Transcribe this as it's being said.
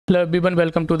Hello everyone,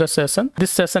 welcome to the session.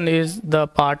 This session is the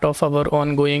part of our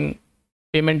ongoing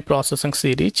payment processing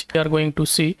series. We are going to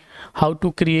see how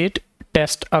to create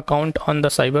test account on the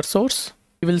CyberSource.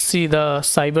 We will see the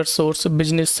CyberSource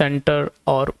Business Center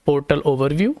or portal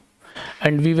overview,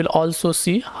 and we will also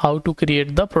see how to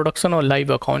create the production or live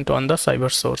account on the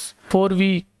CyberSource. Before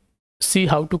we see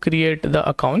how to create the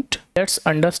account, let's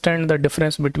understand the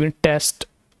difference between test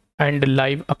and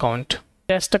live account.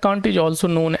 Test account is also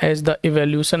known as the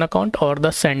evaluation account or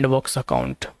the sandbox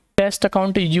account. Test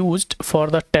account is used for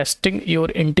the testing your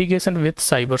integration with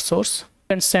CyberSource. You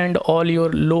can send all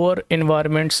your lower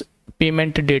environments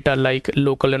payment data like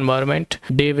local environment,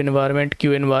 dev environment,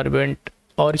 queue environment,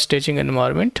 or staging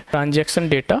environment, transaction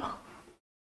data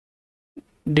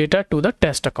to the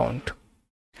test account.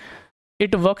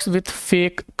 It works with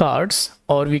fake cards,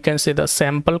 or we can say the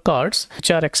sample cards, which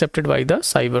are accepted by the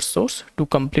CyberSource to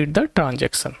complete the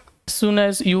transaction. As soon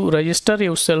as you register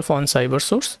yourself on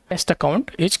CyberSource, test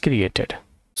account is created.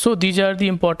 So these are the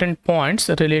important points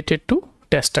related to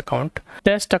test account.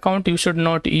 Test account you should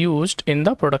not use in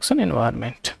the production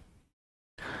environment.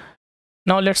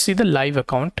 Now let's see the live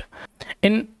account.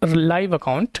 In live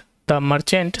account, the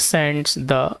merchant sends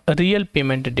the real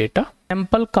payment data.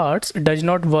 Sample cards does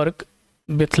not work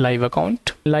with live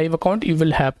account. Live account you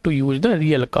will have to use the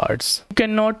real cards. You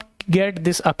cannot get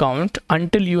this account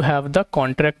until you have the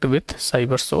contract with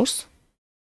CyberSource.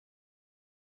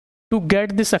 To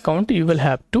get this account you will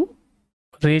have to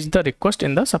raise the request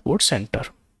in the support center.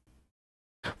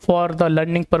 For the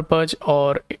learning purpose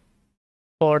or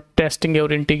for testing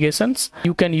your integrations,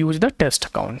 you can use the test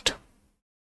account.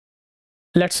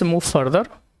 Let's move further.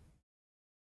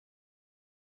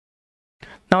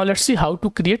 Now let's see how to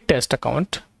create test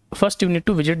account. First you need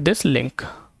to visit this link.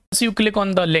 Once you click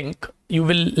on the link, you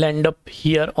will land up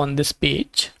here on this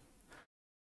page.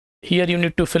 Here you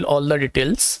need to fill all the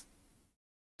details.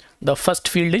 The first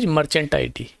field is merchant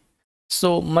ID.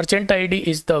 So merchant ID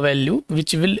is the value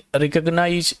which will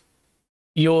recognize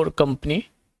your company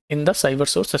in the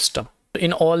CyberSource system.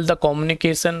 In all the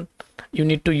communication, you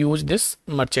need to use this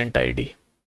merchant ID.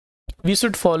 We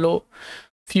should follow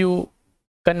few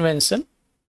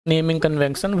naming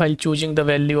convention while choosing the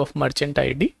value of merchant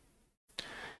ID.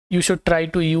 You should try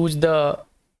to use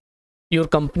your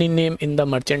company name in the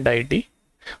merchant ID.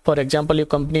 For example, your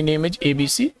company name is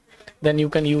ABC, then you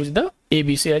can use the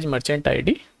ABC as merchant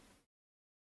ID.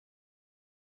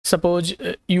 Suppose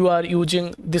you are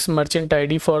using this merchant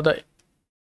ID for the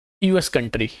US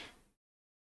country,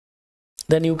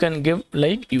 then you can give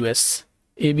like US,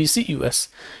 ABC US.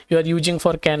 You are using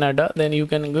for Canada, then you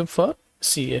can give for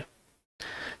CA.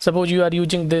 Suppose you are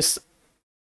using this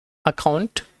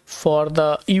account for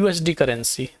the USD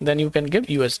currency, then you can give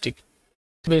USD.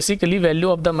 Basically, value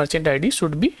of the merchant ID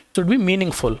should be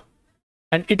meaningful,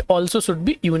 and it also should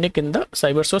be unique in the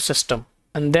CyberSource system.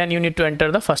 And then you need to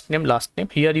enter the first name, last name.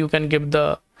 Here you can give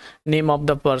the name of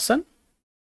the person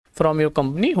from your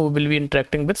company who will be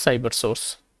interacting with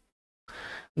CyberSource.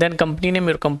 Then company name,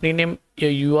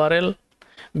 your URL,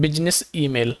 business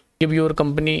email. Give your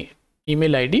company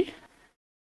email ID.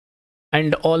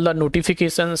 And all the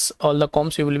notifications, all the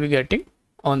comms you will be getting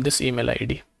on this email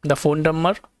ID. The phone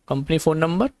number, company phone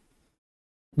number,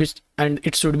 and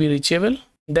it should be reachable.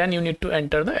 Then you need to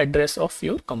enter the address of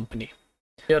your company.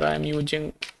 Here I am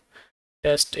using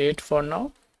test 8 for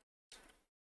now.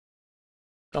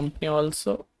 Company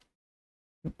also,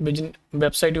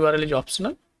 website URL is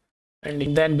optional.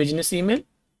 And then business email.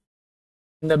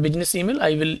 In the business email,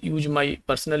 I will use my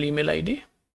personal email ID.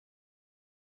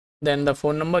 Then the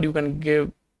phone number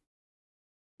you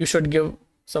should give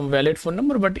some valid phone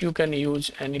number, but you can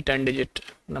use any 10-digit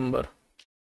number.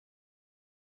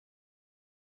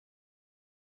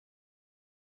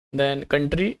 Then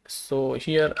country, so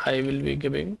here I will be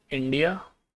giving India.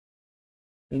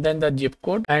 And then the zip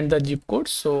code,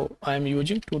 so I am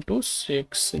using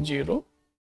 22600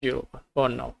 for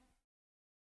now.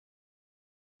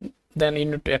 Then you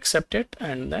need to accept it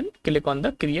and then click on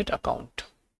the create account.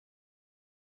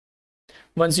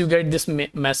 Once you get this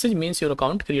message, means your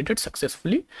account created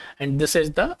successfully, and this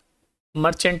is the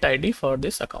merchant ID for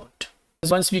this account.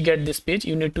 Once we get this page,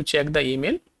 you need to check the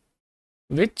email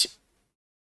which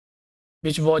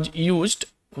was used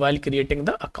while creating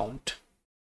the account.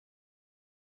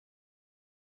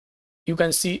 You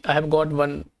can see I have got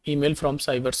one email from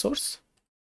CyberSource.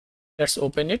 Let's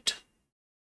open it,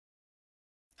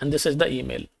 and this is the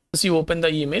email. Once you open the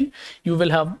email, you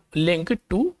will have link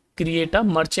to create a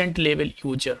merchant level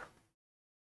user,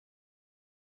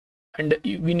 and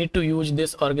we need to use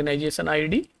this organization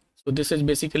ID. So this is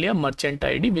basically a merchant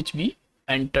ID which we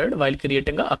entered while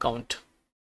creating an account.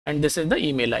 and this is the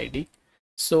email ID.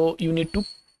 So you need to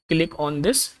click on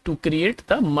this to create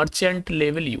the merchant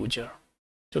level user.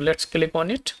 So let's click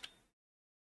on it.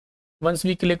 Once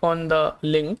we click on the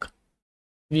link,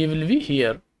 we will be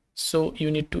here. So you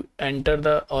need to enter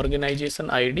the organization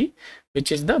ID,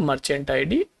 which is the merchant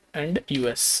ID and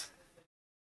US.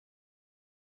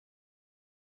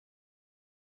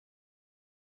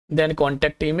 Then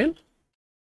contact email.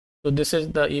 So this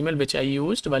is the email which I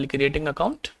used while creating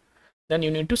account. Then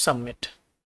you need to submit.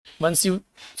 Once you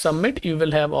submit, you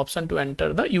will have option to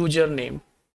enter the username.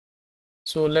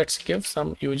 So let's give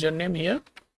some username here,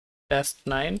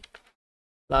 test9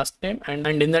 last name, and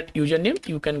in that username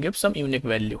you can give some unique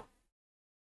value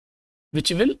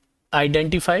which will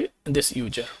identify this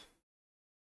user.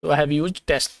 So I have used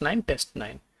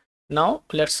test9. Now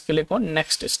let's click on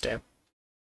next step.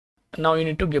 Now you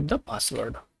need to give the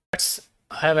password. I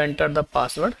have entered the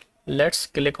password. Let's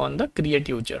click on the create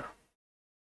user.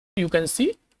 You can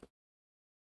see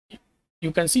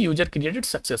user created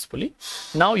successfully.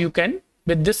 Now you can,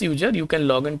 with this user, you can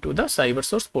log into the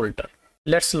CyberSource portal.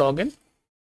 Let's log in.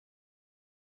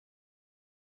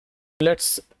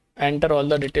 Let's enter all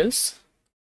the details.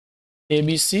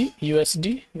 ABC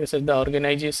USD, this is the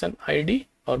organization ID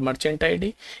or merchant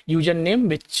ID, username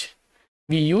which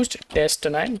we used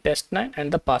test9,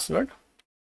 and the password.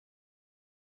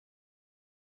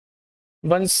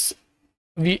 Once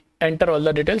we enter all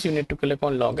the details, you need to click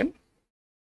on login,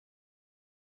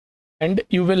 and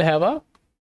you will have a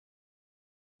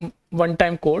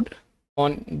one-time code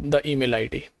on the email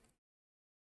ID.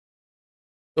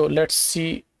 So let's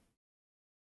see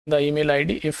the email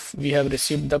ID if we have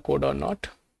received the code or not.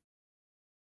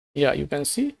 Yeah, you can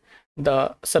see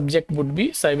the subject would be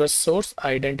CyberSource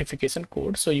identification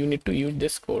code. So you need to use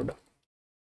this code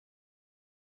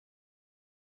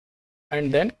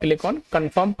and then click on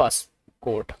confirm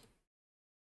passcode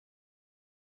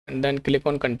and then click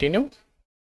on continue.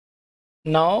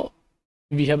 Now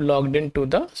we have logged into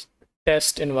the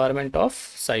test environment of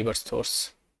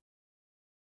CyberSource.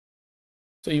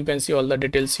 So you can see all the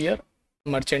details here.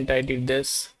 Merchant ID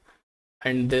this,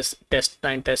 and this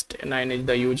test9 is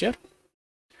the user,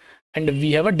 and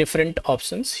we have a different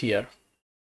options here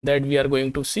that we are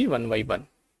going to see one by one.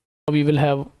 We will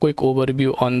have quick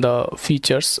overview on the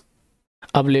features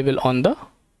available on the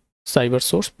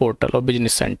CyberSource portal or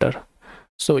business center.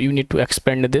 So you need to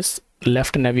expand this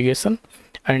left navigation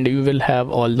and you will have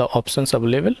all the options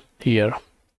available here.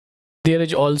 There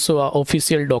is also a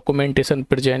official documentation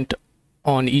present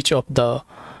on each of the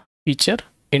feature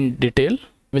in detail.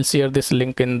 We'll share this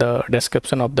link in the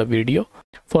description of the video.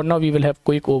 For now, we will have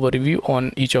quick overview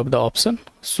on each of the option.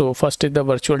 So first is the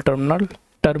virtual terminal.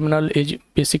 Terminal is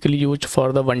basically used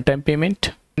for the one-time payment.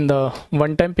 In the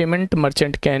one-time payment,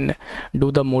 merchant can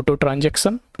do the MOTO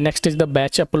transaction. Next is the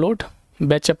batch upload.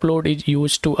 Batch upload is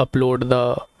used to upload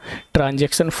the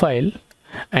transaction file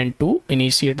and to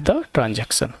initiate the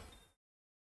transaction.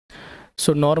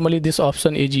 So normally this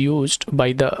option is used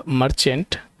by the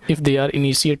merchant if they are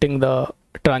initiating the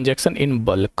transaction in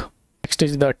bulk. Next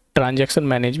is the transaction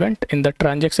management. In the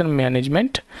transaction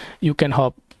management, you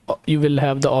will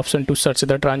have the option to search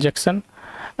the transaction,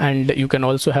 and you can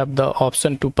also have the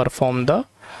option to perform the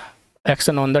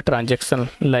action on the transaction,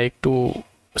 like to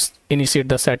initiate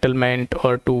the settlement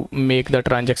or to make the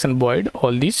transaction void,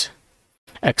 all these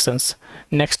actions.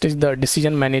 Next is the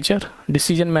decision manager.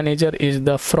 Decision manager is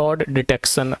the fraud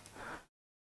detection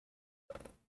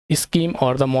scheme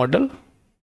or the model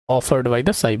offered by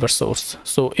the CyberSource.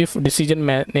 So if decision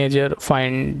manager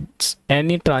finds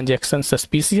any transaction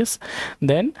suspicious,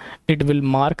 then it will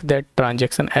mark that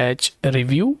transaction as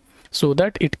review so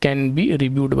that it can be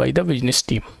reviewed by the business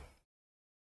team.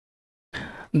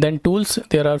 Then tools,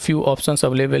 there are few options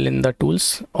available in the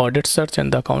tools: audit search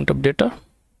and the account updater.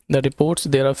 The reports,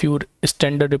 there are few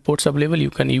standard reports available,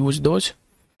 you can use those.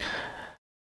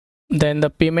 Then the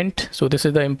payment, so this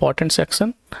is the important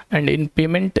section, and in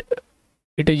payment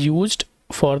it is used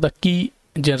for the key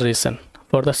generation,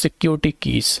 for the security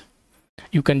keys.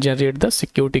 You can generate the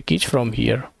security keys from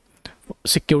here.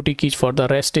 Security keys for the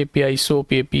REST API,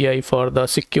 SOAP API, for the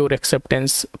secure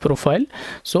acceptance profile.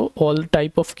 So all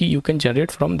type of key you can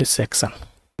generate from this section.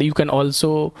 You can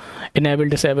also enable,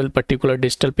 disable particular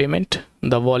digital payment,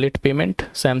 the wallet payment,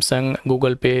 Samsung,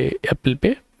 Google Pay, Apple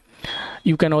Pay.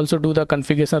 You can also do the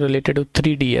configuration related to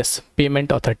 3DS,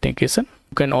 payment authentication.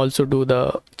 You can also do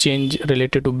the change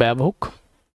related to webhook.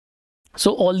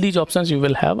 So all these options you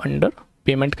will have under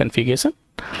payment configuration.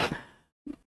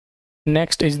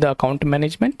 Next is the account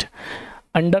management.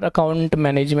 Under account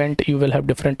management, you will have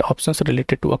different options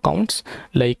related to accounts.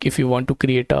 Like if you want to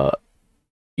create a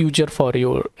user for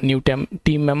your new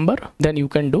team member, then you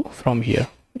can do from here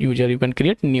user, you can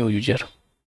create new user.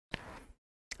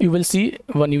 You will see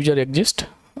one user exists,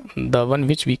 the one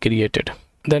which we created.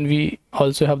 Then we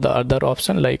also have the other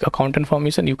option like account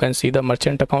information. You can see the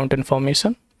merchant account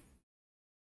information,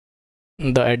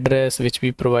 the address which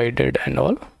we provided and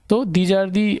all. So these are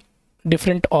the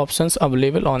different options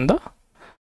available on the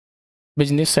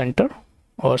business center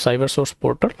or CyberSource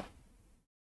portal,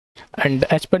 and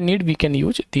as per need we can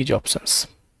use these options.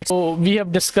 So we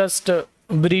have discussed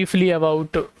briefly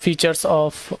about features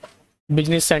of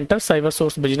business center,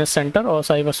 CyberSource business center or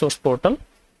CyberSource portal.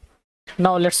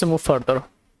 Now let's move further.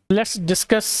 Let's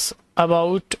discuss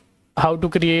about how to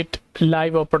create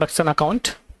live or production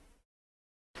account.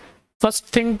 First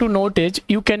thing to note is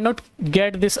you cannot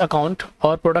get this account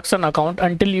or production account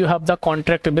until you have the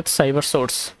contract with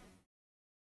CyberSource.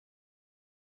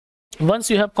 Once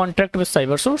you have contract with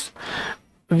CyberSource,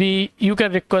 you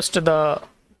can request the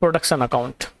production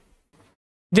account.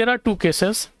 There are two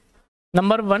cases.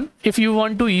 Number one, if you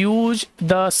want to use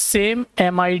the same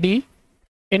MID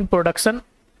in production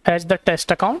as the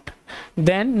test account,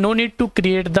 then no need to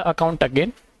create the account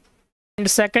again. And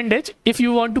second is, if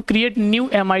you want to create new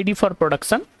MID for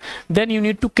production, then you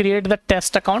need to create the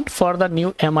test account for the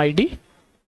new MID,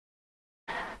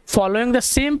 following the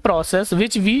same process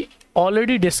which we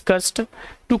already discussed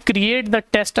to create the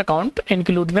test account,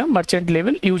 including the merchant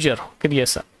level user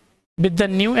creation. With the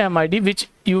new MID which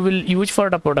you will use for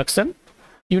the production,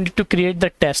 you need to create the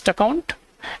test account,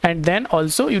 and then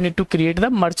also you need to create the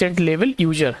merchant level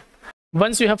user.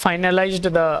 Once you have finalized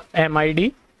the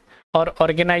MID or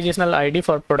organizational ID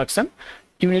for production,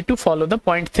 you need to follow the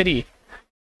point 3.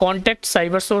 Contact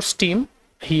CyberSource team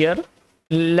here.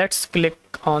 Let's click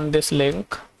on this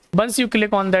link. Once you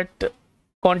click on that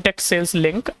contact sales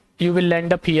link, you will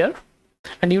end up here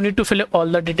and you need to fill all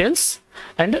the details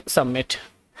and submit.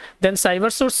 Then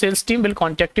CyberSource sales team will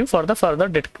contact you for the further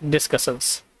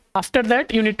discussions. After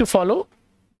that, you need to follow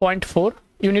point 4.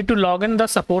 You need to log in the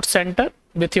support center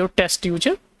with your test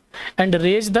user and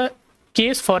raise the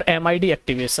case for MID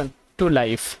activation to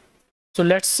live. So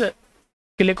let's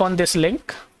click on this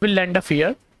link. We'll end up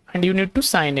here and you need to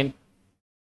sign in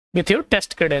with your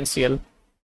test credential.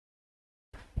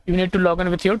 You need to log in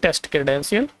with your test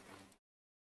credential.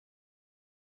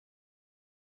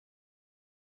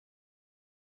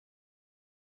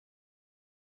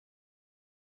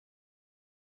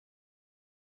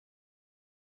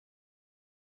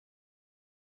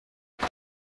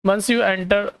 Once you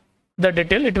enter the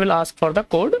detail, it will ask for the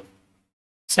code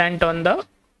sent on the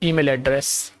email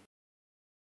address.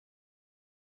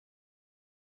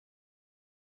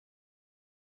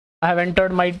 I have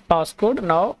entered my passcode,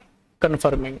 now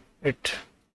confirming it.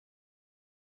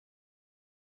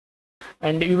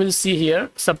 And you will see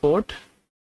here support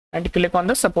and click on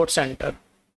the support center.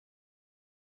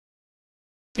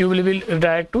 You will be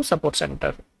redirected to support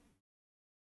center.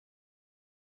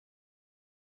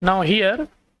 Now here,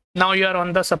 now you are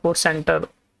on the support center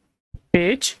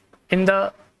page.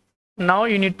 Now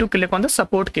you need to click on the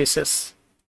support cases.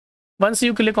 Once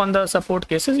you click on the support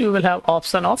cases, you will have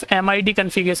option of MID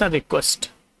configuration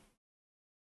request.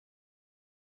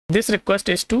 This request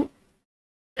is to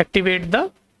activate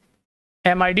the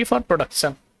MID for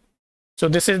production. So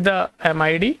this is the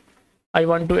MID I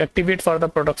want to activate for the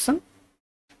production.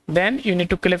 Then you need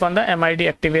to click on the MID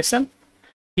activation.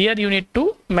 Here you need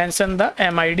to mention the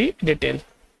MID detail.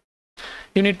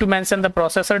 You need to mention the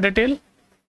processor detail,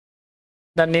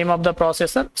 the name of the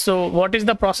processor. So what is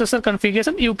the processor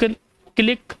configuration? You can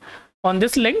click on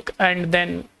this link and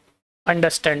then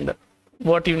understand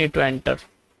what you need to enter.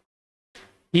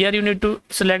 Here you need to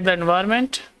select the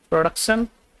environment, production.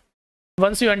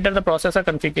 Once you enter the processor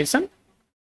configuration,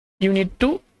 you need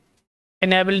to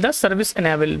enable the service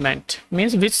enablement,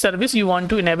 means which service you want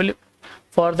to enable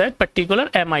for that particular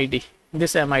MID.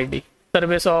 This MID,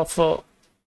 service of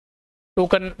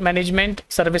token management,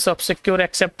 service of secure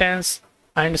acceptance,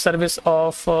 and service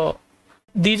of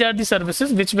these are the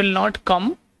services which will not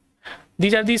come.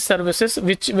 These are the services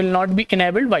which will not be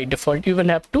enabled by default. You will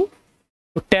have to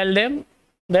tell them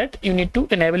that you need to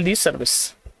enable these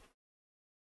service.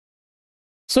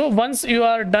 So once you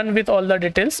are done with all the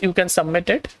details, you can submit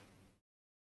it.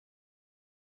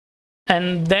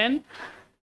 And then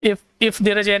if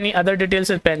there is any other details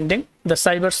is pending, the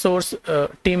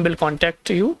CyberSource team will contact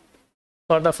you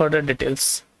for the further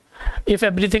details. If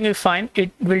everything is fine,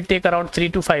 it will take around 3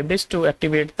 to 5 days to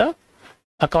activate the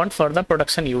account for the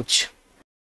production use.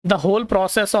 The whole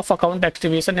process of account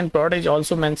activation in prod is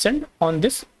also mentioned on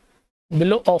this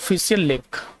below official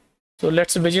link. So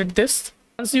let's visit this.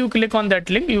 Once you click on that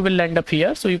link, you will end up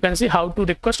here. So you can see how to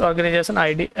request organization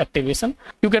ID activation.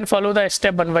 You can follow the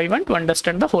step one by one to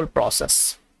understand the whole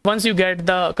process. Once you get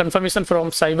the confirmation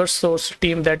from CyberSource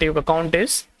team that your account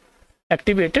is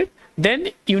activated, then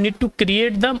you need to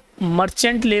create the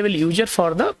merchant level user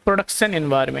for the production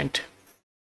environment.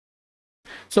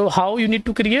 So how you need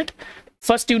to create?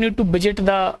 First, you need to visit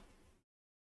the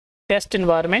test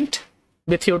environment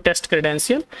with your test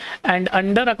credential, and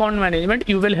under account management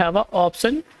you will have an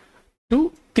option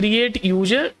to create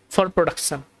user for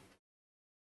production,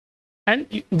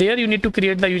 and there you need to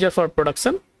create the user for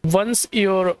production. Once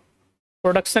your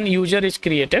production user is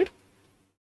created,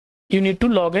 you need to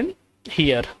log in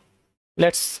here.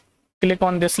 Let's click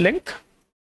on this link.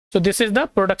 So this is the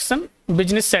production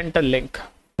business center link.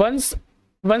 Once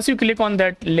you click on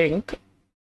that link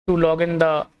to log in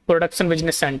the production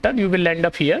business center, you will end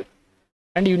up here,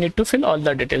 and you need to fill all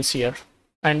the details here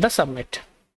and the submit.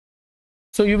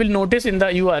 So you will notice in the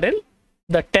URL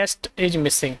the test is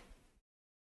missing.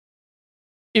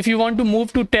 If you want to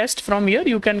move to test from here,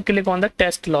 you can click on the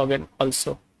test login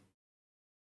also.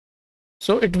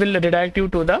 So it will redirect you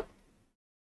to the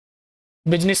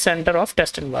business center of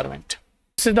test environment.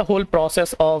 This is the whole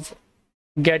process of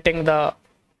getting the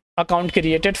account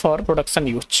created for production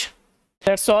use.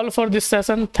 That's all for this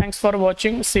session. Thanks for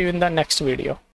watching. See you in the next video.